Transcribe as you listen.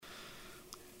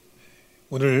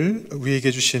오늘 우리에게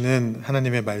주시는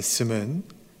하나님의 말씀은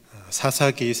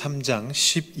사사기 3장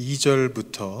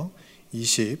 12절부터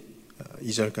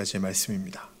 22절까지의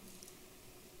말씀입니다.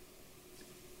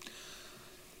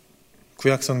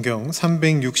 구약성경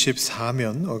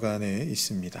 364면 어간에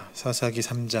있습니다. 사사기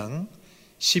 3장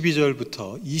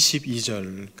 12절부터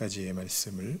 22절까지의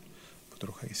말씀을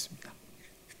보도록 하겠습니다.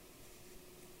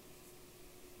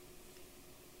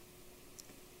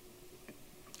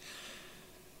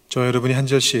 저 여러분이 한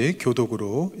절씩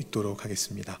교독으로 읽도록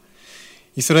하겠습니다.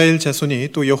 이스라엘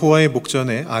자손이 또 여호와의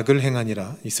목전에 악을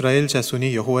행하니라. 이스라엘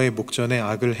자손이 여호와의 목전에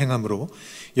악을 행함으로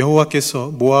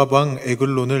여호와께서 모압 왕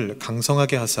에글론을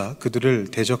강성하게 하사 그들을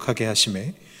대적하게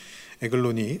하시매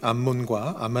에글론이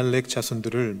암몬과 아말렉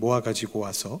자손들을 모아 가지고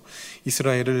와서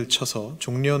이스라엘을 쳐서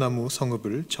종려나무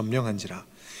성읍을 점령한지라.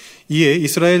 이에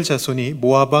이스라엘 자손이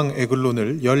모압 왕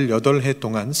에글론을 18해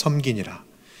동안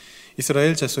섬기니라.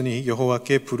 이스라엘 자손이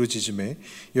여호와께 부르짖음에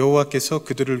여호와께서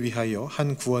그들을 위하여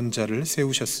한 구원자를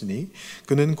세우셨으니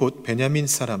그는 곧 베냐민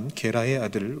사람 게라의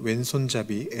아들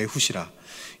왼손잡이 에훗이라.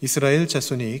 이스라엘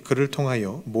자손이 그를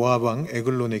통하여 모압 왕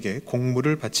에글론에게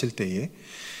공물을 바칠 때에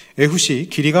에훗이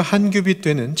길이가 한 규빗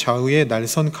되는 좌우의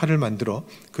날선 칼을 만들어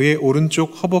그의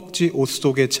오른쪽 허벅지 옷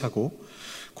속에 차고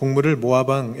공물을 모압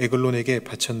왕 에글론에게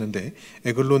바쳤는데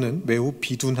에글론은 매우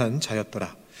비둔한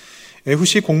자였더라.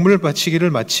 에훗이 공물 바치기를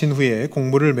마친 후에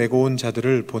공물을 메고 온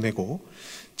자들을 보내고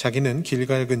자기는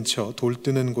길갈 근처 돌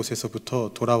뜨는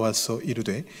곳에서부터 돌아와서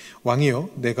이르되 왕이여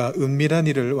내가 은밀한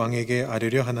일을 왕에게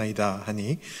아뢰려 하나이다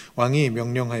하니 왕이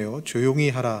명령하여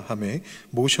조용히 하라 하매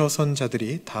모셔선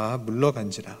자들이 다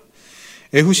물러간지라.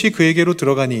 에훗이 그에게로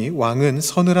들어가니 왕은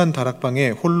서늘한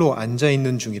다락방에 홀로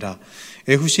앉아있는 중이라.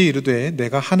 에훗이 이르되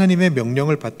내가 하나님의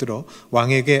명령을 받들어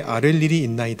왕에게 아랠 일이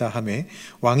있나이다 하매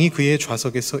왕이 그의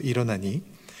좌석에서 일어나니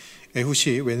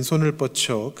에훗이 왼손을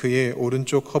뻗쳐 그의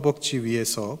오른쪽 허벅지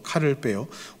위에서 칼을 빼어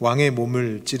왕의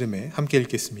몸을 찌르매 함께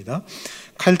읽겠습니다.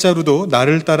 칼자루도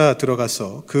나를 따라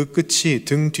들어가서 그 끝이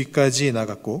등 뒤까지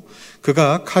나갔고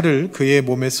그가 칼을 그의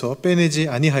몸에서 빼내지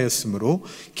아니하였으므로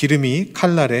기름이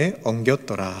칼날에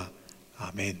엉겼더라.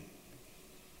 아멘.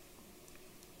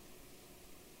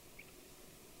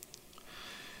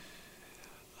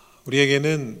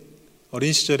 우리에게는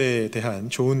어린 시절에 대한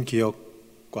좋은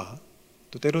기억과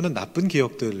또 때로는 나쁜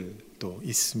기억들도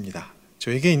있습니다.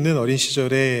 저에게 있는 어린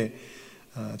시절의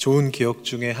좋은 기억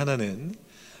중에 하나는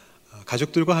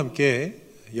가족들과 함께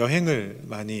여행을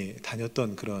많이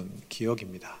다녔던 그런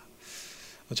기억입니다.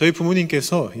 저희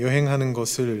부모님께서 여행하는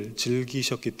것을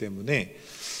즐기셨기 때문에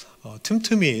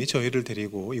틈틈이 저희를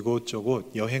데리고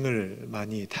이곳저곳 여행을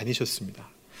많이 다니셨습니다.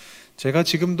 제가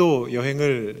지금도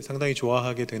여행을 상당히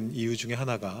좋아하게 된 이유 중에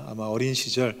하나가 아마 어린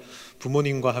시절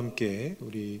부모님과 함께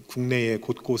우리 국내의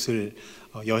곳곳을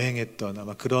여행했던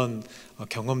아마 그런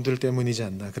경험들 때문이지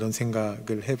않나 그런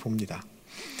생각을 해봅니다.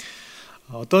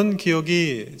 어떤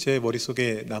기억이 제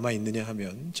머릿속에 남아 있느냐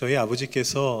하면 저희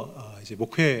아버지께서 이제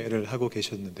목회를 하고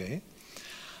계셨는데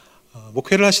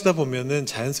목회를 하시다 보면은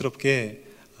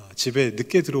자연스럽게 집에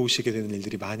늦게 들어오시게 되는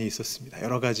일들이 많이 있었습니다.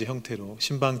 여러 가지 형태로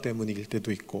신방 때문일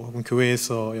때도 있고 혹은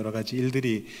교회에서 여러 가지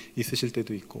일들이 있으실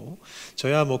때도 있고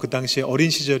저야 그 당시에 어린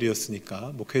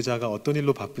시절이었으니까 목회자가 어떤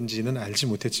일로 바쁜지는 알지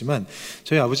못했지만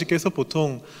저희 아버지께서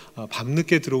보통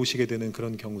밤늦게 들어오시게 되는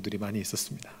그런 경우들이 많이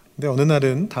있었습니다. 근데 어느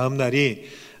날은 다음 날이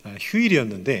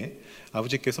휴일이었는데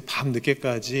아버지께서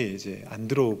밤늦게까지 이제 안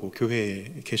들어오고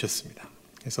교회에 계셨습니다.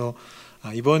 그래서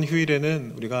이번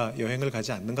휴일에는 우리가 여행을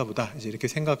가지 않는가 보다 이제 이렇게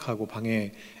생각하고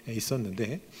방에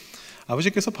있었는데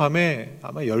아버지께서 밤에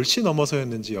아마 10시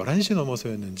넘어서였는지 11시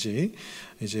넘어서였는지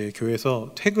이제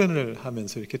교회에서 퇴근을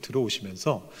하면서 이렇게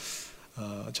들어오시면서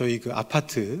저희 그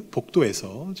아파트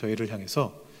복도에서 저희를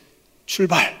향해서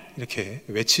출발! 이렇게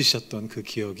외치셨던 그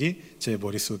기억이 제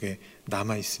머릿속에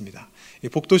남아 있습니다.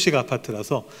 복도식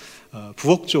아파트라서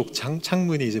부엌 쪽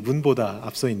창문이 이제 문보다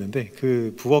앞서 있는데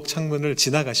그 부엌 창문을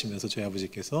지나가시면서 저희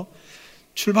아버지께서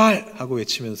출발! 하고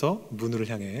외치면서 문을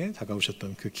향해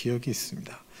다가오셨던 그 기억이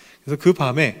있습니다. 그래서 그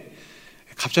밤에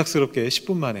갑작스럽게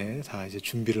 10분 만에 다 이제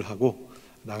준비를 하고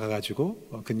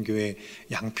나가가지고 근교의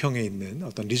양평에 있는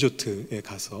어떤 리조트에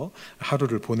가서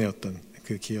하루를 보내었던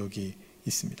그 기억이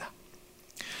있습니다.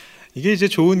 이게 이제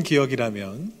좋은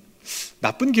기억이라면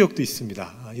나쁜 기억도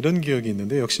있습니다. 이런 기억이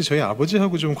있는데 역시 저희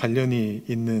아버지하고 좀 관련이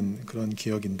있는 그런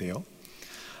기억인데요.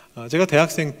 제가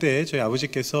대학생 때 저희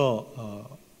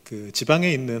아버지께서 그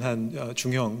지방에 있는 한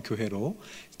중형 교회로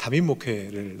담임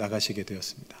목회를 나가시게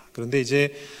되었습니다. 그런데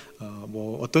이제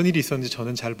뭐 어떤 일이 있었는지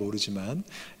저는 잘 모르지만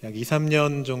약 2,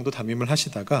 3년 정도 담임을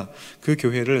하시다가 그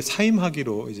교회를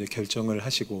사임하기로 이제 결정을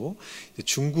하시고 이제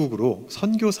중국으로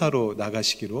선교사로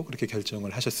나가시기로 그렇게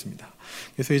결정을 하셨습니다.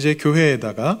 그래서 이제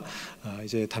교회에다가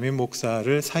이제 담임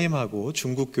목사를 사임하고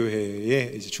중국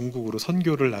교회에 이제 중국으로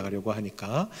선교를 나가려고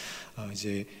하니까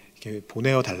이제 이렇게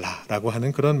보내어 달라라고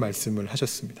하는 그런 말씀을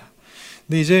하셨습니다.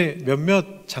 근데 이제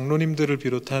몇몇 장로님들을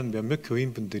비롯한 몇몇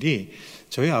교인분들이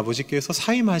저희 아버지께서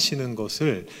사임하시는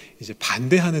것을 이제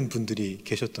반대하는 분들이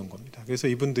계셨던 겁니다. 그래서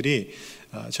이분들이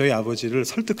저희 아버지를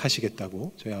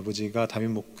설득하시겠다고, 저희 아버지가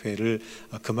담임 목회를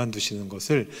그만두시는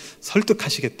것을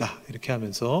설득하시겠다 이렇게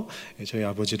하면서 저희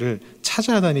아버지를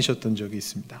찾아다니셨던 적이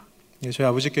있습니다. 저희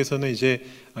아버지께서는 이제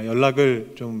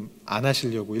연락을 좀 안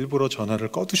하시려고 일부러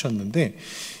전화를 꺼두셨는데,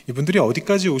 이분들이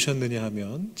어디까지 오셨느냐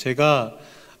하면 제가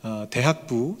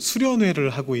대학부 수련회를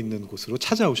하고 있는 곳으로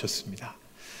찾아오셨습니다.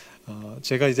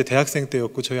 제가 이제 대학생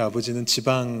때였고 저희 아버지는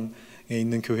지방에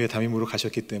있는 교회 담임으로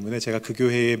가셨기 때문에 제가 그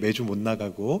교회에 매주 못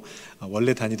나가고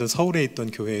원래 다니던 서울에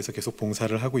있던 교회에서 계속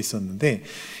봉사를 하고 있었는데,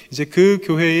 이제 그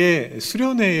교회의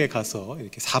수련회에 가서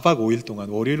이렇게 4박 5일 동안,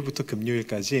 월요일부터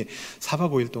금요일까지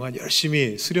 4박 5일 동안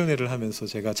열심히 수련회를 하면서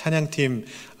제가 찬양팀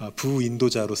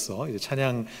부인도자로서 이제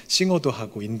찬양 싱어도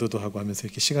하고 인도도 하고 하면서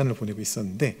이렇게 시간을 보내고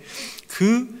있었는데,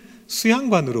 그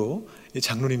수양관으로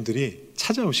장로님들이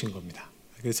찾아오신 겁니다.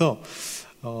 그래서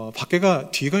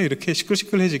밖에가 뒤가 이렇게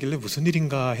시끌시끌해지길래 무슨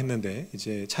일인가 했는데,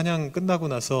 이제 찬양 끝나고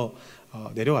나서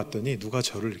내려왔더니 누가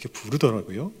저를 이렇게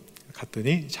부르더라고요.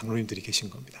 갔더니 장로님들이 계신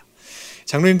겁니다.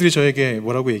 장로님들이 저에게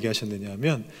뭐라고 얘기하셨느냐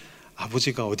하면,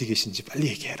 아버지가 어디 계신지 빨리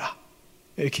얘기해라,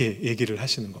 이렇게 얘기를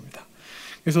하시는 겁니다.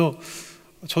 그래서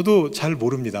저도 잘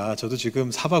모릅니다. 저도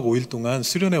지금 4박 5일 동안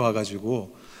수련회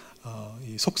와가지고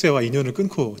이 속세와 인연을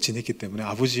끊고 지냈기 때문에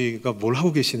아버지가 뭘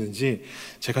하고 계시는지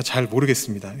제가 잘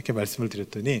모르겠습니다, 이렇게 말씀을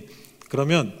드렸더니,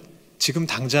 그러면 지금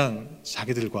당장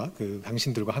자기들과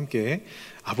당신들과 함께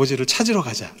아버지를 찾으러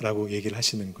가자라고 얘기를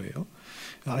하시는 거예요.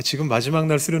 지금 마지막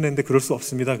날 수련회인데 그럴 수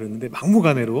없습니다 그랬는데,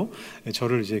 막무가내로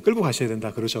저를 이제 끌고 가셔야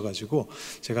된다 그러셔가지고,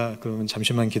 제가 그러면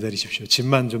잠시만 기다리십시오,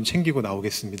 짐만 좀 챙기고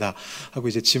나오겠습니다 하고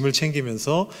이제 짐을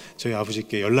챙기면서 저희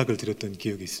아버지께 연락을 드렸던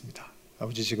기억이 있습니다.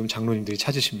 아버지 지금 장로님들이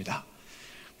찾으십니다.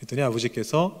 그랬더니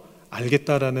아버지께서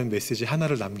알겠다라는 메시지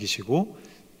하나를 남기시고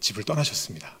집을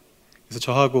떠나셨습니다. 그래서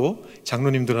저하고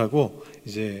장로님들하고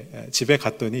이제 집에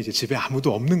갔더니 이제 집에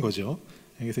아무도 없는 거죠.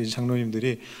 그래서 이제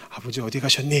장로님들이 아버지 어디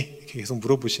가셨니? 이렇게 계속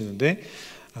물어보시는데,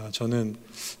 저는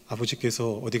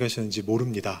아버지께서 어디 가셨는지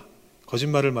모릅니다.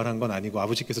 거짓말을 말한 건 아니고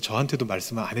아버지께서 저한테도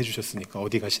말씀을 안 해주셨으니까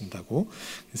어디 가신다고.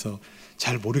 그래서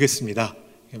잘 모르겠습니다,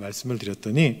 이렇게 말씀을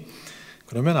드렸더니,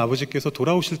 그러면 아버지께서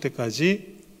돌아오실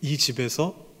때까지 이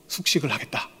집에서 숙식을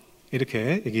하겠다,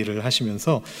 이렇게 얘기를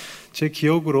하시면서 제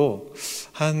기억으로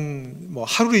뭐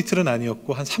하루 이틀은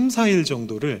아니었고 한 3, 4일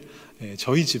정도를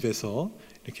저희 집에서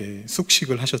이렇게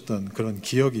숙식을 하셨던 그런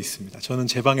기억이 있습니다. 저는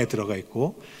제 방에 들어가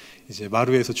있고 이제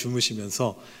마루에서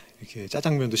주무시면서 이렇게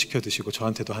짜장면도 시켜 드시고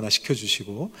저한테도 하나 시켜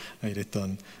주시고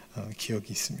이랬던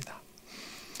기억이 있습니다.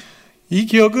 이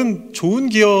기억은 좋은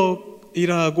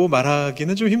기억이라고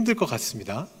말하기는 좀 힘들 것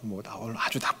같습니다. 뭐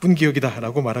아주 나쁜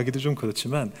기억이다라고 말하기도 좀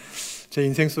그렇지만, 제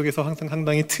인생 속에서 항상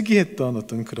상당히 특이했던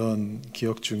어떤 그런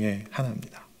기억 중에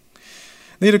하나입니다.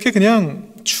 이렇게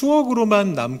그냥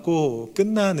추억으로만 남고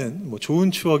끝나는, 뭐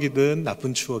좋은 추억이든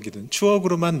나쁜 추억이든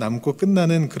추억으로만 남고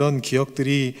끝나는 그런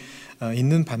기억들이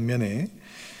있는 반면에,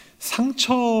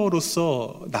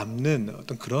 상처로서 남는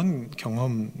어떤 그런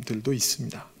경험들도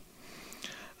있습니다.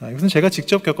 이것은 제가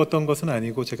직접 겪었던 것은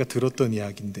아니고 제가 들었던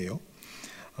이야기인데요.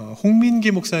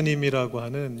 홍민기 목사님이라고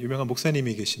하는 유명한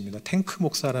목사님이 계십니다. 탱크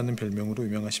목사라는 별명으로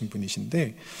유명하신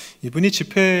분이신데, 이분이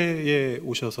집회에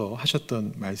오셔서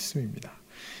하셨던 말씀입니다.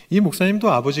 이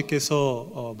목사님도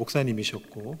아버지께서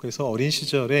목사님이셨고, 그래서 어린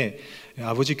시절에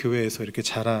아버지 교회에서 이렇게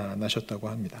자라나셨다고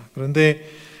합니다. 그런데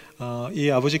이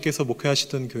아버지께서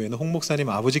목회하시던 교회는, 홍 목사님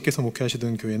아버지께서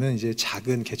목회하시던 교회는 이제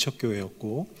작은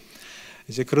개척교회였고,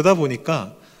 이제 그러다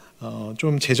보니까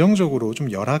좀 재정적으로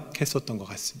좀 열악했었던 것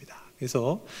같습니다.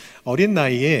 그래서 어린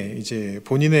나이에 이제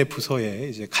본인의 부서에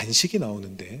이제 간식이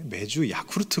나오는데, 매주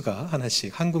야쿠르트가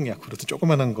하나씩, 한국 야쿠르트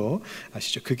조그만한 거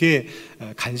아시죠? 그게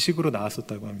간식으로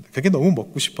나왔었다고 합니다. 그게 너무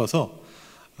먹고 싶어서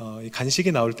이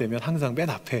간식이 나올 때면 항상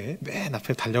맨 앞에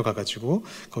달려가가지고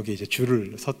거기에 이제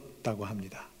줄을 섰다고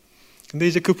합니다. 근데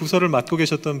이제 그 부서를 맡고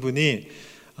계셨던 분이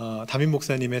담임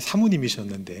목사님의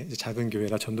사모님이셨는데, 이제 작은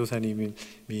교회라 전도사님이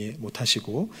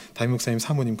못하시고 담임 목사님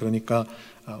사모님, 그러니까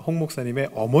홍 목사님의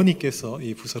어머니께서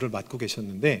이 부서를 맡고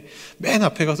계셨는데, 맨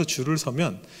앞에 가서 줄을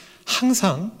서면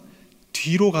항상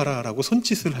뒤로 가라라고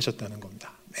손짓을 하셨다는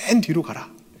겁니다. 맨 뒤로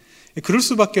가라. 그럴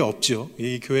수밖에 없죠.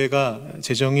 이 교회가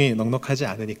재정이 넉넉하지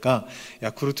않으니까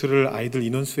야쿠르트를 아이들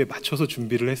인원수에 맞춰서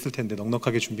준비를 했을 텐데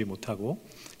넉넉하게 준비 못하고,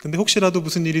 근데 혹시라도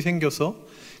무슨 일이 생겨서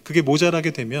그게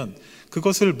모자라게 되면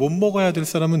그것을 못 먹어야 될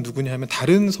사람은 누구냐 하면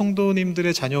다른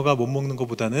성도님들의 자녀가 못 먹는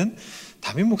것보다는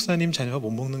담임 목사님 자녀가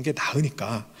못 먹는 게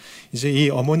나으니까 이제 이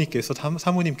어머니께서,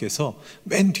 사모님께서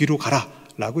맨 뒤로 가라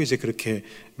라고 이제 그렇게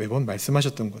매번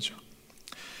말씀하셨던 거죠.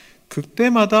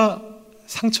 그때마다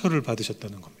상처를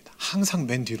받으셨다는 겁니다. 항상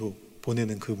맨 뒤로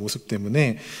보내는 그 모습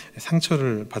때문에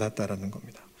상처를 받았다라는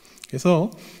겁니다.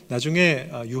 그래서 나중에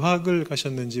유학을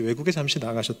가셨는지 외국에 잠시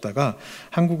나가셨다가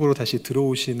한국으로 다시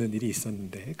들어오시는 일이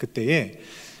있었는데, 그때에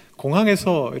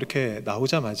공항에서 이렇게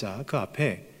나오자마자 그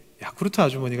앞에 야쿠르트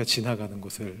아주머니가 지나가는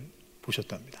것을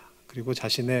보셨답니다. 그리고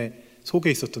자신의 속에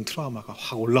있었던 트라우마가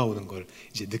확 올라오는 걸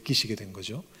이제 느끼시게 된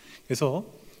거죠. 그래서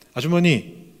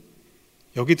아주머니,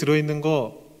 여기 들어있는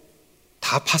거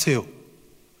다 파세요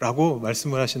라고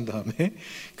말씀을 하신 다음에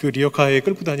그 리어카에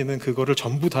끌고 다니는 그거를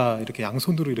전부 다 이렇게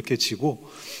양손으로 이렇게 쥐고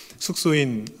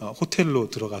숙소인 호텔로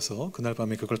들어가서 그날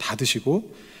밤에 그걸 다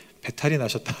드시고 배탈이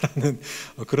나셨다라는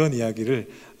그런 이야기를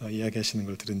이야기하시는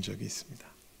걸 들은 적이 있습니다.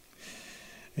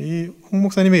 이 홍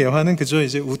목사님의 예화는 그저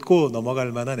이제 웃고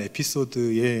넘어갈 만한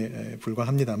에피소드에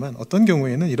불과합니다만, 어떤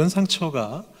경우에는 이런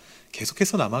상처가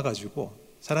계속해서 남아가지고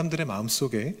사람들의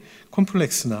마음속에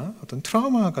콤플렉스나 어떤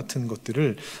트라우마 같은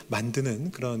것들을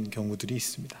만드는 그런 경우들이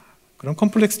있습니다. 그런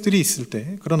콤플렉스들이 있을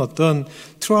때, 그런 어떤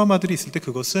트라우마들이 있을 때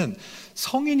그것은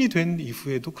성인이 된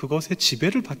이후에도 그것의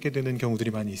지배를 받게 되는 경우들이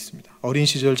많이 있습니다. 어린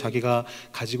시절 자기가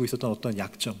가지고 있었던 어떤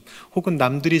약점, 혹은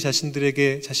남들이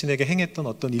자신에게 행했던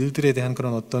어떤 일들에 대한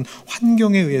그런 어떤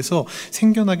환경에 의해서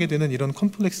생겨나게 되는 이런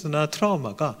콤플렉스나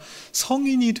트라우마가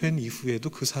성인이 된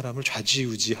이후에도 그 사람을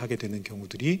좌지우지하게 되는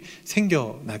경우들이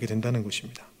생겨나게 된다는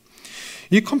것입니다.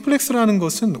 이 컴플렉스라는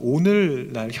것은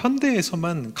오늘날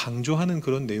현대에서만 강조하는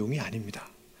그런 내용이 아닙니다.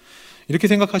 이렇게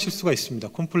생각하실 수가 있습니다.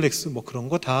 콤플렉스 뭐 그런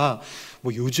거 다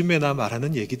뭐 요즘에나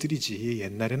말하는 얘기들이지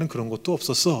옛날에는 그런 것도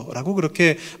없었어 라고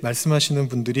그렇게 말씀하시는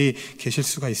분들이 계실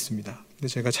수가 있습니다. 근데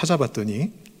제가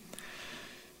찾아봤더니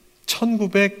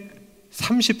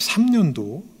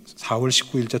 1933년도 4월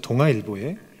 19일자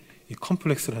동아일보에 이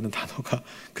컴플렉스라는 단어가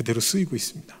그대로 쓰이고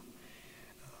있습니다.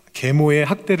 계모의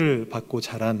학대를 받고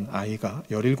자란 아이가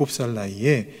 17살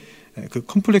나이에 그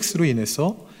컴플렉스로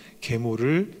인해서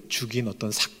계모를 죽인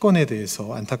어떤 사건에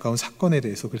대해서, 안타까운 사건에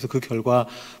대해서, 그래서 그 결과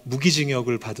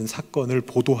무기징역을 받은 사건을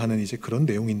보도하는 이제 그런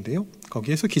내용인데요.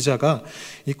 거기에서 기자가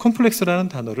이 컴플렉스라는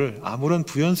단어를 아무런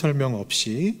부연 설명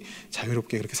없이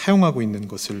자유롭게 그렇게 사용하고 있는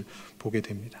것을 보게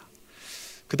됩니다.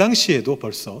 그 당시에도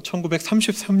벌써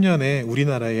 1933년에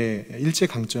우리나라의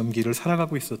일제강점기를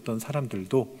살아가고 있었던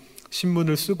사람들도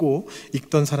신문을 쓰고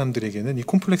읽던 사람들에게는 이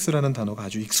콤플렉스라는 단어가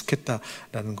아주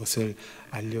익숙했다라는 것을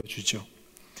알려주죠.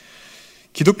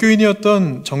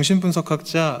 기독교인이었던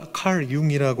정신분석학자 칼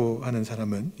융이라고 하는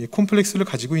사람은 이 콤플렉스를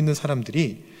가지고 있는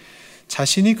사람들이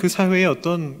자신이 그 사회의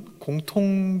어떤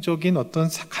공통적인 어떤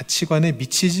가치관에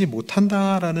미치지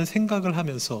못한다라는 생각을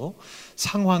하면서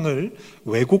상황을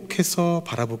왜곡해서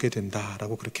바라보게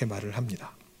된다라고 그렇게 말을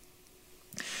합니다.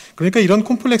 그러니까 이런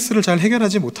콤플렉스를 잘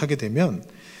해결하지 못하게 되면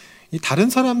이 다른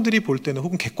사람들이 볼 때는,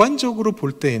 혹은 객관적으로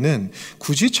볼 때에는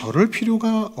굳이 저럴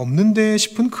필요가 없는데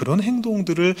싶은 그런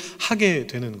행동들을 하게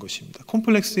되는 것입니다.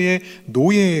 콤플렉스의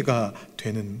노예가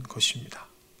되는 것입니다.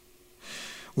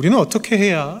 우리는 어떻게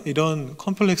해야 이런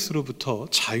콤플렉스로부터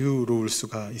자유로울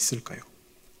수가 있을까요?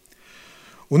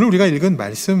 오늘 우리가 읽은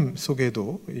말씀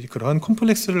속에도 그러한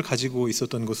콤플렉스를 가지고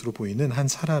있었던 것으로 보이는 한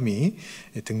사람이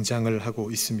등장을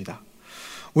하고 있습니다.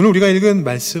 오늘 우리가 읽은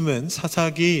말씀은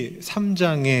사사기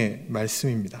 3장의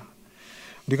말씀입니다.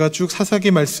 우리가 쭉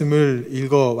사사기 말씀을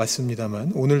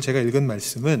읽어왔습니다만 오늘 제가 읽은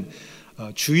말씀은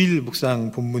주일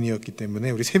묵상 본문이었기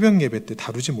때문에 우리 새벽 예배 때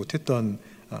다루지 못했던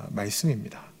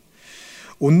말씀입니다.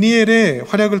 온니엘의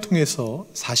활약을 통해서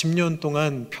 40년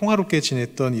동안 평화롭게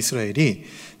지냈던 이스라엘이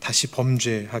다시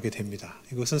범죄하게 됩니다.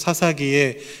 이것은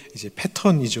사사기의 이제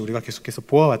패턴이죠. 우리가 계속해서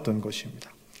보아왔던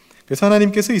것입니다. 그래서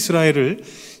하나님께서 이스라엘을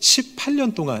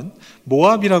 18년 동안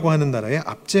모압이라고 하는 나라의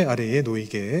압제 아래에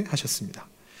놓이게 하셨습니다.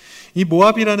 이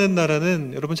모압이라는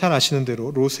나라는 여러분 잘 아시는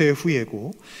대로 롯의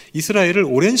후예고 이스라엘을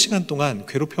오랜 시간 동안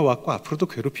괴롭혀왔고 앞으로도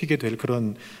괴롭히게 될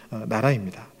그런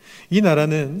나라입니다. 이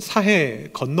나라는 사해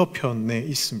건너편에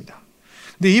있습니다.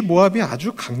 근데 이 모압이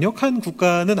아주 강력한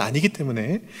국가는 아니기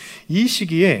때문에 이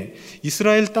시기에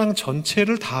이스라엘 땅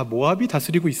전체를 다 모압이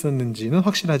다스리고 있었는지는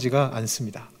확실하지가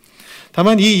않습니다.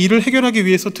 다만 이 일을 해결하기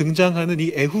위해서 등장하는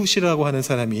이 에훗이라고 하는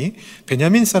사람이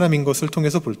베냐민 사람인 것을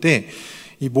통해서 볼 때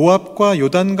이 모압과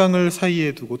요단강을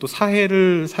사이에 두고 또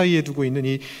사해를 사이에 두고 있는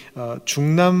이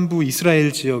중남부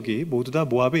이스라엘 지역이 모두 다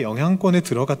모압의 영향권에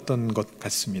들어갔던 것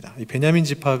같습니다. 이 베냐민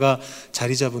지파가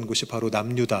자리 잡은 곳이 바로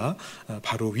남유다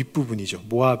바로 윗부분이죠.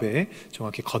 모압의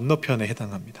정확히 건너편에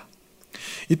해당합니다.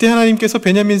 이때 하나님께서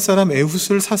베냐민 사람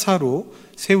에훗을 사사로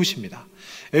세우십니다.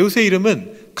 에훗의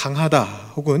이름은 강하다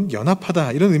혹은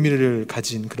연합하다 이런 의미를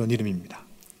가진 그런 이름입니다.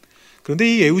 그런데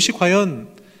이 에훗이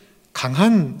과연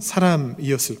강한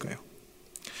사람이었을까요?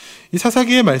 이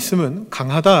사사기의 말씀은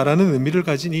강하다라는 의미를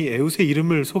가진 이 에훗의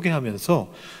이름을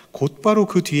소개하면서 곧바로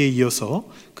그 뒤에 이어서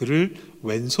그를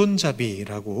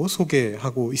왼손잡이라고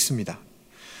소개하고 있습니다.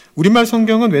 우리말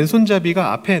성경은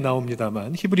왼손잡이가 앞에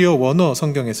나옵니다만 히브리어 원어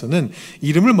성경에서는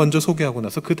이름을 먼저 소개하고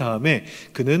나서 그 다음에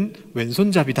그는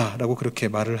왼손잡이다라고 그렇게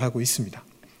말을 하고 있습니다.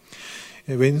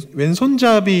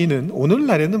 왼손잡이는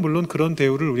오늘날에는 물론 그런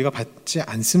대우를 우리가 받지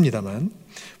않습니다만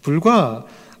불과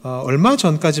얼마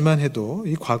전까지만 해도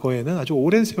이 과거에는 아주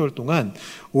오랜 세월 동안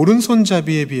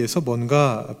오른손잡이에 비해서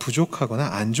뭔가 부족하거나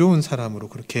안 좋은 사람으로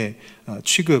그렇게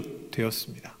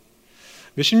취급되었습니다.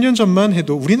 몇십 년 전만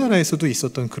해도 우리나라에서도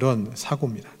있었던 그런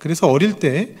사고입니다. 그래서 어릴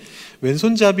때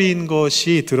왼손잡이인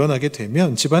것이 드러나게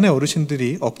되면 집안의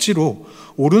어르신들이 억지로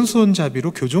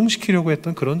오른손잡이로 교정시키려고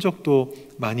했던 그런 적도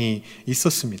많이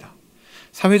있었습니다.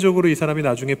 사회적으로 이 사람이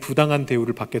나중에 부당한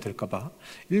대우를 받게 될까봐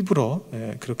일부러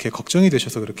그렇게 걱정이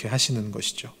되셔서 그렇게 하시는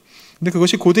것이죠. 근데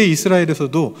그것이 고대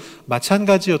이스라엘에서도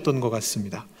마찬가지였던 것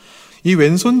같습니다. 이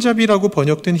왼손잡이라고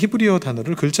번역된 히브리어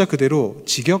단어를 글자 그대로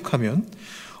직역하면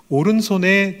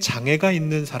오른손에 장애가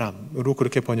있는 사람으로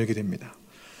그렇게 번역이 됩니다.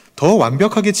 더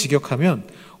완벽하게 직역하면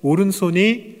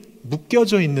오른손이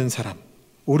묶여져 있는 사람,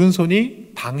 오른손이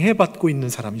방해받고 있는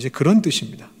사람, 이제 그런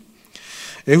뜻입니다.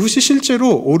 에훗이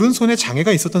실제로 오른손에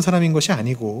장애가 있었던 사람인 것이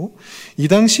아니고 이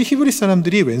당시 히브리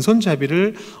사람들이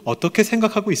왼손잡이를 어떻게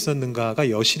생각하고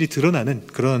있었는가가 여실히 드러나는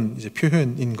그런 이제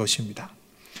표현인 것입니다.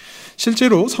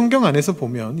 실제로 성경 안에서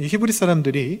보면 이 히브리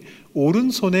사람들이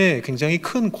오른손에 굉장히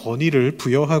큰 권위를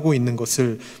부여하고 있는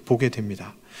것을 보게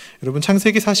됩니다. 여러분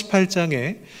창세기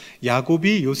 48장에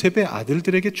야곱이 요셉의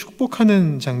아들들에게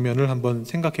축복하는 장면을 한번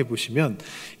생각해 보시면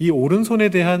이 오른손에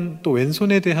대한 또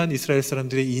왼손에 대한 이스라엘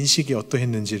사람들의 인식이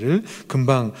어떠했는지를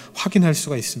금방 확인할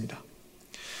수가 있습니다.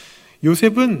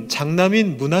 요셉은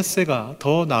장남인 므낫세가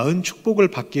더 나은 축복을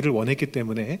받기를 원했기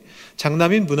때문에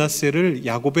장남인 므낫세를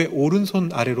야곱의 오른손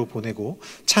아래로 보내고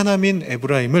차남인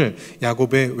에브라임을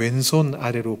야곱의 왼손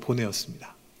아래로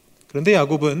보내었습니다. 그런데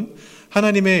야곱은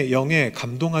하나님의 영에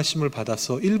감동하심을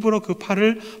받아서 일부러 그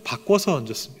팔을 바꿔서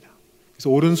얹었습니다. 그래서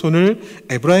오른손을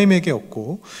에브라임에게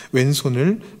얻고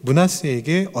왼손을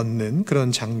므낫세에게 얻는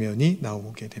그런 장면이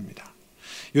나오게 됩니다.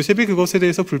 요셉이 그것에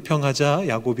대해서 불평하자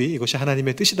야곱이 이것이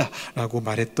하나님의 뜻이다라고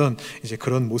말했던 이제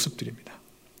그런 모습들입니다.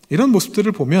 이런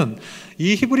모습들을 보면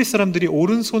이 히브리 사람들이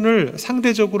오른손을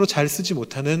상대적으로 잘 쓰지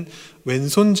못하는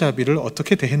왼손잡이를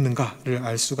어떻게 대했는가를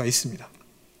알 수가 있습니다.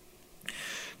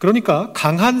 그러니까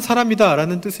강한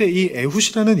사람이다라는 뜻의 이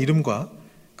에훗이라는 이름과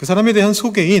그 사람에 대한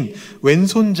소개인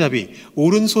왼손잡이,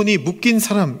 오른손이 묶인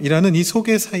사람이라는 이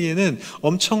소개 사이에는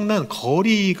엄청난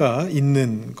거리가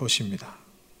있는 것입니다.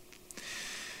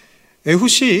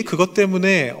 에훗이 그것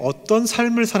때문에 어떤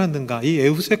삶을 살았는가, 이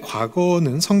에훗의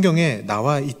과거는 성경에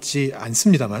나와 있지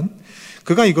않습니다만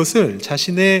그가 이것을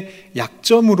자신의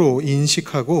약점으로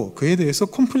인식하고 그에 대해서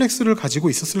콤플렉스를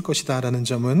가지고 있었을 것이다 라는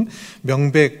점은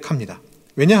명백합니다.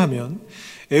 왜냐하면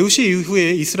에훗이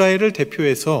이후에 이스라엘을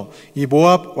대표해서 이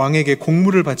모압 왕에게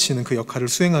공물을 바치는 그 역할을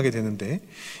수행하게 되는데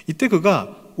이때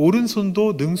그가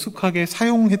오른손도 능숙하게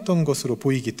사용했던 것으로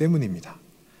보이기 때문입니다.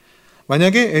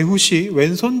 만약에 에훗이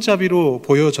왼손잡이로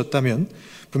보여졌다면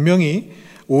분명히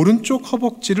오른쪽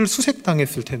허벅지를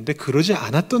수색당했을 텐데 그러지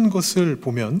않았던 것을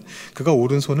보면 그가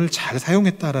오른손을 잘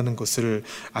사용했다라는 것을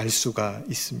알 수가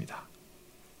있습니다.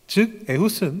 즉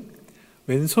에훗은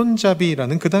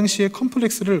왼손잡이라는 그 당시의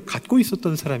컴플렉스를 갖고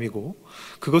있었던 사람이고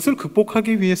그것을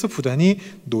극복하기 위해서 부단히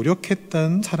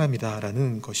노력했던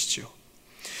사람이다라는 것이죠.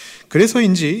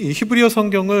 그래서인지 이 히브리어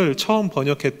성경을 처음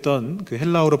번역했던 그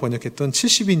헬라어로 번역했던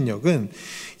 70인역은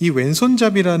이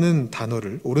왼손잡이라는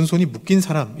단어를 오른손이 묶인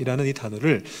사람이라는 이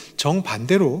단어를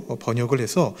정반대로 번역을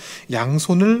해서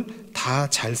양손을 다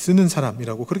잘 쓰는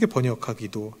사람이라고 그렇게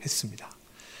번역하기도 했습니다.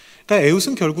 그러니까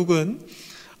에훗은 결국은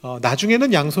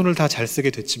나중에는 양손을 다 잘 쓰게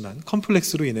됐지만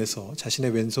컴플렉스로 인해서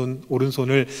자신의 왼손,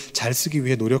 오른손을 잘 쓰기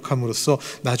위해 노력함으로써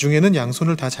나중에는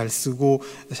양손을 다 잘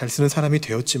쓰는 사람이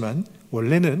되었지만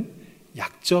원래는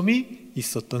약점이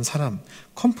있었던 사람,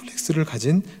 컴플렉스를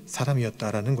가진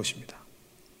사람이었다라는 것입니다.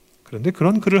 그런데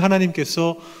그런 그를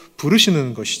하나님께서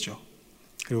부르시는 것이죠.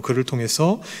 그리고 그를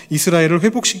통해서 이스라엘을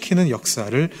회복시키는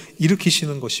역사를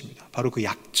일으키시는 것입니다. 바로 그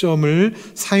약점을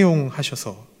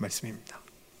사용하셔서 말씀입니다.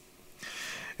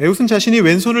 에훗은 자신이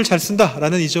왼손을 잘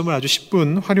쓴다라는 이 점을 아주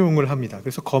 10분 활용을 합니다.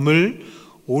 그래서 검을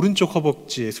오른쪽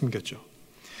허벅지에 숨겼죠.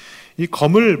 이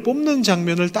검을 뽑는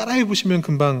장면을 따라해 보시면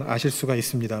금방 아실 수가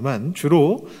있습니다만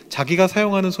주로 자기가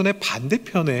사용하는 손의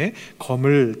반대편에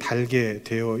검을 달게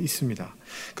되어 있습니다.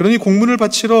 그러니 공문을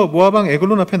바치러 모압 왕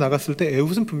에글론 앞에 나갔을 때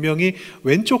에훗은 분명히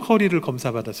왼쪽 허리를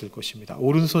검사받았을 것입니다.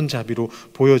 오른손 자비로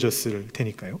보여졌을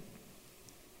테니까요.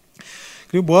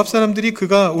 그리고 모압 사람들이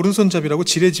그가 오른손잡이라고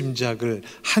지레짐작을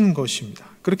한 것입니다.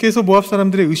 그렇게 해서 모압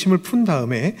사람들의 의심을 푼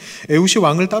다음에 에훗이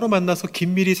왕을 따로 만나서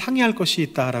긴밀히 상의할 것이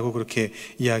있다라고 그렇게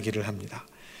이야기를 합니다.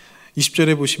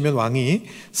 20절에 보시면 왕이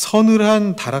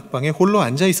서늘한 다락방에 홀로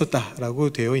앉아 있었다라고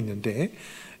되어 있는데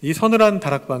이 서늘한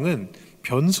다락방은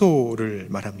변소를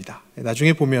말합니다.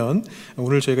 나중에 보면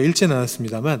오늘 저희가 읽지는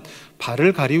않았습니다만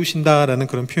발을 가리우신다라는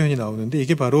그런 표현이 나오는데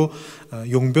이게 바로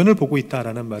용변을 보고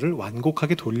있다라는 말을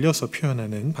완곡하게 돌려서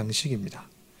표현하는 방식입니다.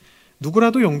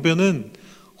 누구라도 용변은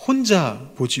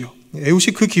혼자 보지요.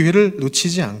 에훗이 그 기회를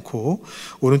놓치지 않고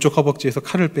오른쪽 허벅지에서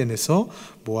칼을 빼내서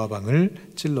모압 왕을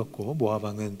찔렀고 모압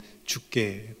왕은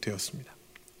죽게 되었습니다.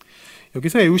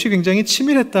 여기서 에훗이 굉장히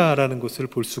치밀했다라는 것을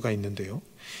볼 수가 있는데요.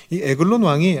 이 에글론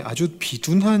왕이 아주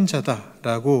비둔한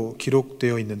자다라고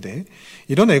기록되어 있는데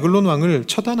이런 에글론 왕을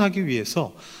처단하기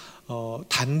위해서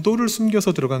단도를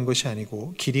숨겨서 들어간 것이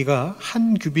아니고 길이가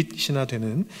한 규빗이나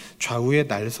되는 좌우의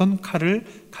날선 칼을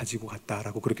가지고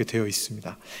갔다라고 그렇게 되어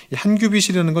있습니다. 이 한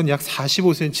규빗이라는 건 약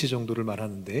 45cm 정도를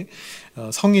말하는데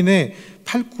성인의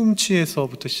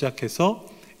팔꿈치에서부터 시작해서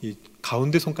이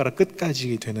가운데 손가락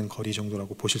끝까지 되는 거리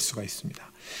정도라고 보실 수가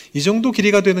있습니다. 이 정도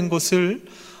길이가 되는 것을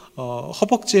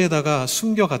허벅지에다가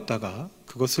숨겨갔다가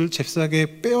그것을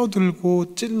잽싸게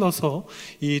빼어들고 찔러서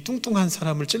이 뚱뚱한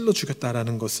사람을 찔러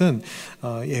죽였다라는 것은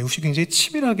에훗이 굉장히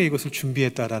치밀하게 이것을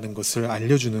준비했다라는 것을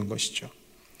알려주는 것이죠.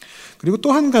 그리고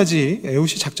또 한 가지 에훗이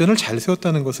작전을 잘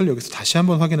세웠다는 것을 여기서 다시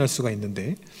한번 확인할 수가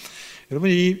있는데 여러분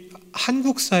이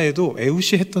한국사에도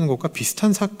에훗이 했던 것과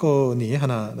비슷한 사건이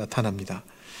하나 나타납니다.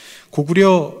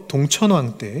 고구려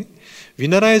동천왕 때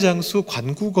위나라의 장수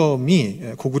관구검이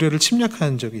고구려를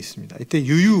침략한 적이 있습니다. 이때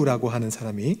유유라고 하는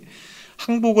사람이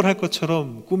항복을 할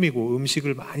것처럼 꾸미고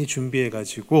음식을 많이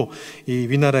준비해가지고 이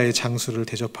위나라의 장수를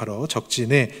대접하러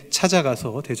적진에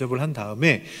찾아가서 대접을 한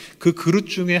다음에 그 그릇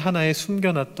중에 하나에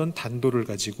숨겨놨던 단도를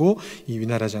가지고 이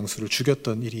위나라 장수를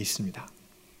죽였던 일이 있습니다.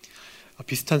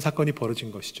 비슷한 사건이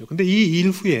벌어진 것이죠. 근데 이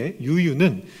일 후에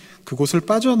유유는 그곳을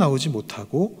빠져나오지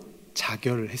못하고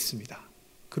자결했습니다.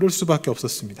 그럴 수밖에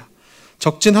없었습니다.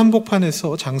 적진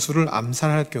한복판에서 장수를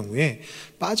암살할 경우에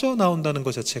빠져나온다는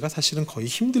것 자체가 사실은 거의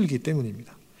힘들기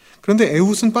때문입니다. 그런데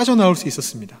에훗은 빠져나올 수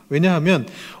있었습니다. 왜냐하면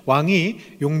왕이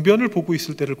용변을 보고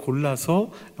있을 때를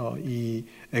골라서 이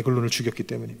에글론을 죽였기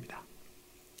때문입니다.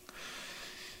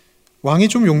 왕이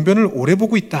좀 용변을 오래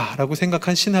보고 있다라고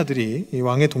생각한 신하들이 이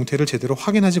왕의 동태를 제대로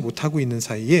확인하지 못하고 있는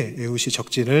사이에 에훗이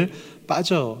적진을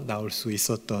빠져나올 수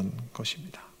있었던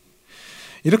것입니다.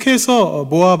 이렇게 해서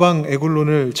모압 왕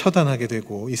에글론을 처단하게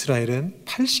되고 이스라엘은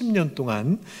 80년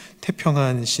동안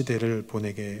태평한 시대를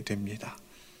보내게 됩니다.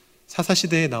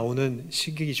 사사시대에 나오는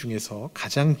시기 중에서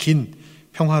가장 긴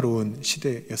평화로운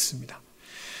시대였습니다.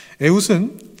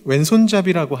 에훗은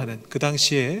왼손잡이라고 하는 그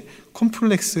당시에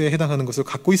콤플렉스에 해당하는 것을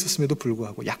갖고 있었음에도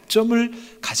불구하고 약점을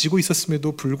가지고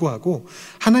있었음에도 불구하고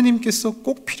하나님께서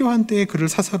꼭 필요한 때에 그를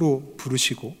사사로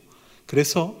부르시고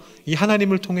그래서 이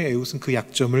하나님을 통해 에훗은 그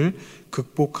약점을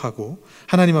극복하고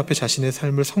하나님 앞에 자신의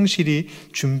삶을 성실히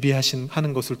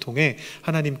하는 것을 통해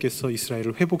하나님께서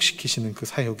이스라엘을 회복시키시는 그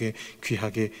사역에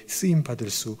귀하게 쓰임받을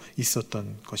수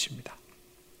있었던 것입니다.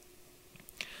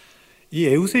 이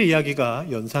에훗의 이야기가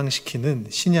연상시키는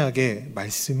신약의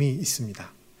말씀이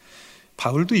있습니다.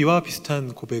 바울도 이와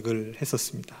비슷한 고백을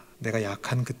했었습니다. 내가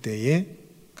약한 그때에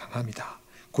강함이다.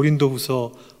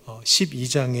 고린도후서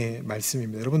 12장의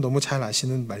말씀입니다. 여러분 너무 잘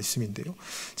아시는 말씀인데요.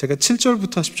 제가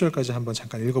 7절부터 10절까지 한번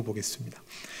잠깐 읽어보겠습니다.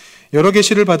 여러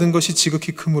계시를 받은 것이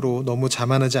지극히 크므로 너무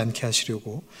자만하지 않게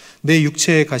하시려고 내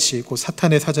육체의 가시 곧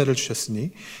사탄의 사자를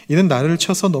주셨으니 이는 나를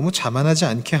쳐서 너무 자만하지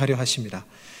않게 하려 하심이라.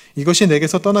 이것이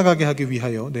내게서 떠나가게 하기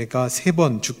위하여 내가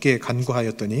 3번 주께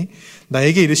간구하였더니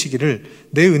나에게 이르시기를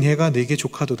내 은혜가 내게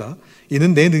족하도다.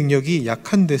 이는 내 능력이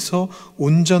약한 데서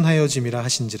온전하여짐이라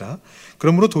하신지라.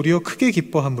 그러므로 도리어 크게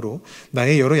기뻐함으로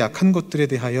나의 여러 약한 것들에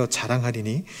대하여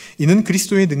자랑하리니 이는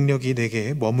그리스도의 능력이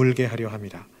내게 머물게 하려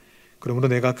함이라. 그러므로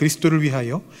내가 그리스도를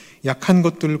위하여 약한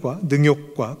것들과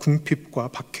능욕과 궁핍과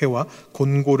박해와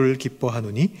곤고를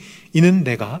기뻐하노니 이는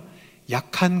내가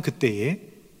약한 그때에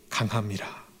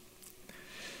강함이라.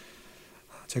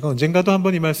 제가 언젠가도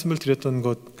한번 이 말씀을 드렸던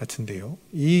것 같은데요.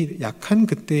 이 약한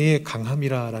그때의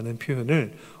강함이라는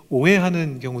표현을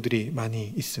오해하는 경우들이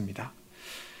많이 있습니다.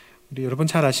 우리 여러분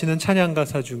잘 아시는 찬양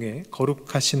가사 중에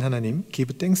거룩하신 하나님,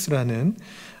 Give Thanks라는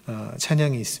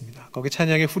찬양이 있습니다. 거기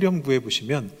찬양의 후렴구에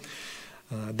보시면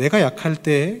내가 약할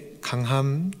때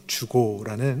강함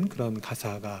주고라는 그런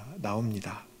가사가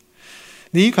나옵니다.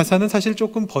 근데 이 가사는 사실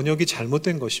조금 번역이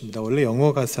잘못된 것입니다. 원래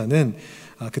영어 가사는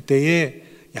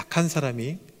그때의 약한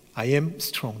사람이 I am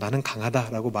strong, 나는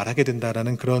강하다라고 말하게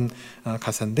된다라는 그런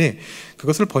가사인데,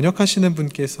 그것을 번역하시는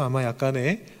분께서 아마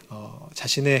약간의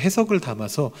자신의 해석을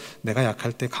담아서 내가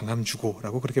약할 때 강함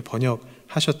주고라고 그렇게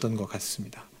번역하셨던 것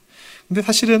같습니다. 근데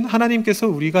사실은 하나님께서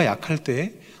우리가 약할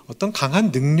때 어떤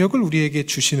강한 능력을 우리에게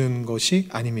주시는 것이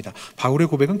아닙니다. 바울의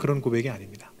고백은 그런 고백이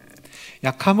아닙니다.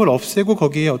 약함을 없애고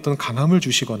거기에 어떤 강함을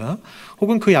주시거나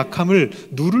혹은 그 약함을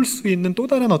누를 수 있는 또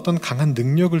다른 어떤 강한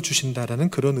능력을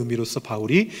주신다라는 그런 의미로서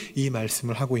바울이 이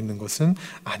말씀을 하고 있는 것은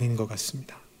아닌 것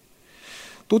같습니다.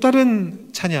 또 다른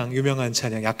찬양, 유명한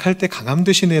찬양, 약할 때 강함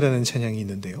되시네라는 찬양이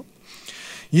있는데요.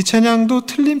 이 찬양도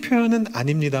틀린 표현은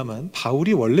아닙니다만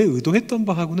바울이 원래 의도했던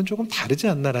바하고는 조금 다르지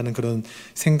않나라는 그런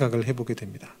생각을 해보게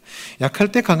됩니다.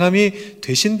 약할 때 강함이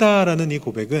되신다라는 이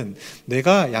고백은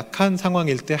내가 약한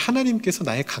상황일 때 하나님께서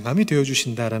나의 강함이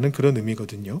되어주신다라는 그런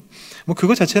의미거든요.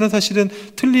 그거 자체는 사실은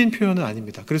틀린 표현은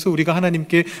아닙니다. 그래서 우리가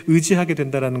하나님께 의지하게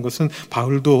된다라는 것은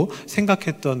바울도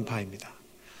생각했던 바입니다.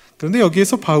 그런데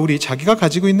여기에서 바울이 자기가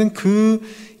가지고 있는 그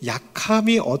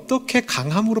약함이 어떻게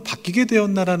강함으로 바뀌게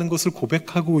되었나라는 것을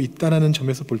고백하고 있다는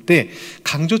점에서 볼 때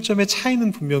강조점의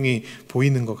차이는 분명히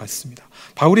보이는 것 같습니다.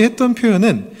 바울이 했던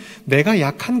표현은 내가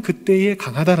약한 그때에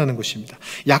강하다라는 것입니다.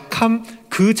 약함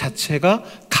그 자체가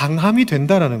강함이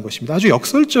된다라는 것입니다. 아주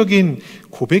역설적인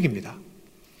고백입니다.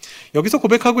 여기서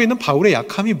고백하고 있는 바울의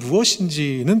약함이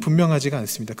무엇인지는 분명하지가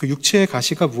않습니다. 그 육체의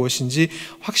가시가 무엇인지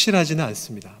확실하지는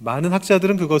않습니다. 많은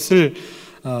학자들은 그것을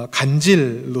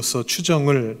간질로서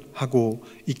추정을 하고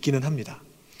있기는 합니다.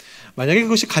 만약에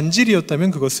그것이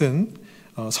간질이었다면 그것은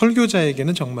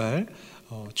설교자에게는 정말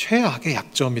최악의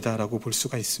약점이다라고 볼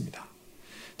수가 있습니다.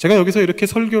 제가 여기서 이렇게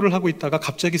설교를 하고 있다가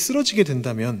갑자기 쓰러지게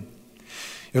된다면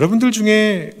여러분들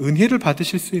중에 은혜를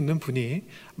받으실 수 있는 분이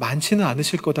많지는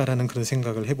않으실 거다라는 그런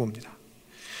생각을 해봅니다.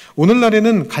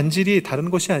 오늘날에는 간질이 다른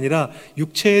것이 아니라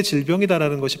육체의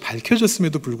질병이다라는 것이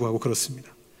밝혀졌음에도 불구하고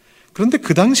그렇습니다. 그런데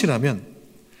그 당시라면,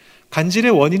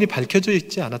 간질의 원인이 밝혀져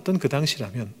있지 않았던 그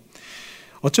당시라면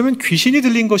어쩌면 귀신이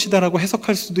들린 것이다라고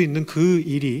해석할 수도 있는 그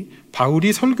일이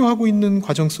바울이 설교하고 있는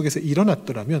과정 속에서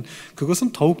일어났더라면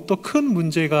그것은 더욱더 큰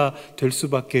문제가 될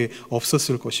수밖에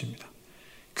없었을 것입니다.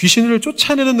 귀신을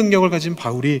쫓아내는 능력을 가진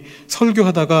바울이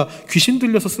설교하다가 귀신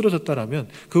들려서 쓰러졌다라면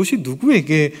그것이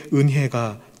누구에게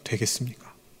은혜가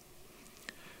되겠습니까?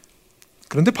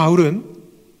 그런데 바울은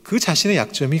그 자신의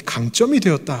약점이 강점이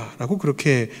되었다라고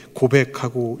그렇게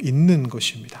고백하고 있는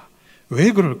것입니다.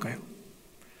 왜 그럴까요?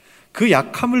 그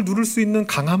약함을 누를 수 있는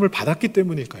강함을 받았기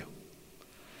때문일까요?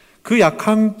 그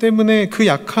약함 때문에 그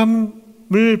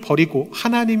약함을 버리고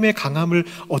하나님의 강함을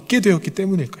얻게 되었기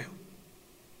때문일까요?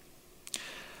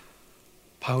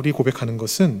 바울이 고백하는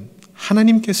것은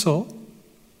하나님께서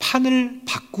판을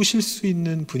바꾸실 수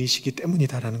있는 분이시기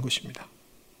때문이다라는 것입니다.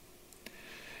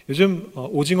 요즘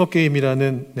오징어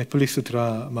게임이라는 넷플릭스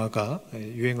드라마가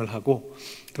유행을 하고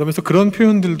그러면서 그런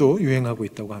표현들도 유행하고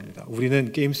있다고 합니다.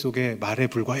 우리는 게임 속의 말에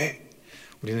불과해.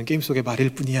 우리는 게임 속의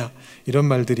말일 뿐이야. 이런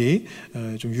말들이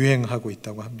좀 유행하고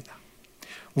있다고 합니다.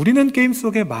 우리는 게임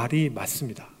속의 말이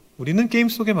맞습니다. 우리는 게임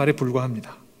속의 말에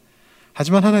불과합니다.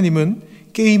 하지만 하나님은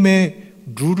게임의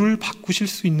룰을 바꾸실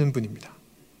수 있는 분입니다.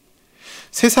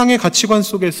 세상의 가치관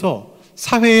속에서,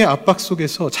 사회의 압박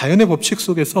속에서, 자연의 법칙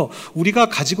속에서 우리가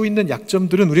가지고 있는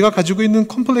약점들은, 우리가 가지고 있는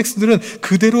컴플렉스들은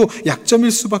그대로 약점일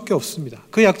수밖에 없습니다.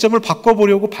 그 약점을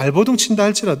바꿔보려고 발버둥 친다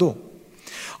할지라도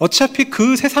어차피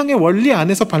그 세상의 원리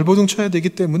안에서 발버둥 쳐야 되기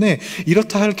때문에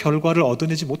이렇다 할 결과를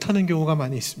얻어내지 못하는 경우가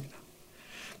많이 있습니다.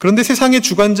 그런데 세상의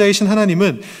주관자이신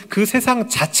하나님은 그 세상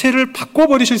자체를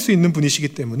바꿔버리실 수 있는 분이시기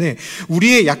때문에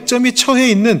우리의 약점이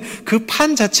처해 있는 그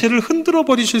판 자체를 흔들어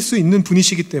버리실 수 있는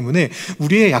분이시기 때문에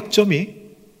우리의 약점이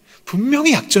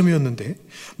분명히 약점이었는데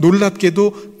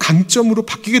놀랍게도 강점으로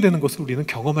바뀌게 되는 것을 우리는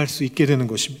경험할 수 있게 되는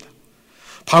것입니다.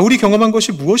 바울이 경험한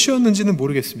것이 무엇이었는지는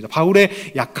모르겠습니다.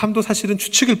 바울의 약함도 사실은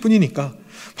추측일 뿐이니까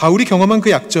바울이 경험한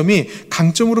그 약점이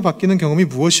강점으로 바뀌는 경험이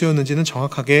무엇이었는지는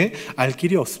정확하게 알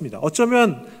길이 없습니다.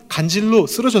 어쩌면 간질로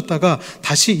쓰러졌다가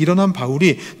다시 일어난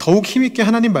바울이 더욱 힘있게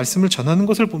하나님 말씀을 전하는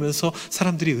것을 보면서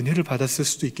사람들이 은혜를 받았을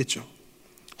수도 있겠죠.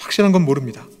 확실한 건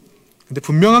모릅니다. 근데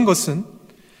분명한 것은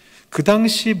그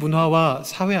당시 문화와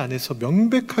사회 안에서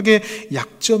명백하게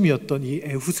약점이었던 이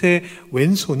에훗의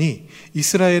왼손이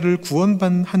이스라엘을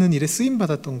구원하는 일에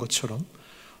쓰임받았던 것처럼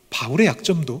바울의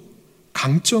약점도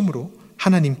강점으로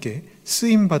하나님께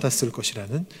쓰임받았을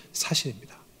것이라는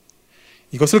사실입니다.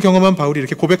 이것을 경험한 바울이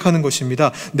이렇게 고백하는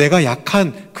것입니다. 내가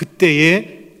약한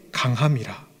그때의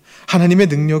강함이라. 하나님의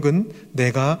능력은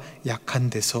내가 약한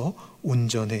데서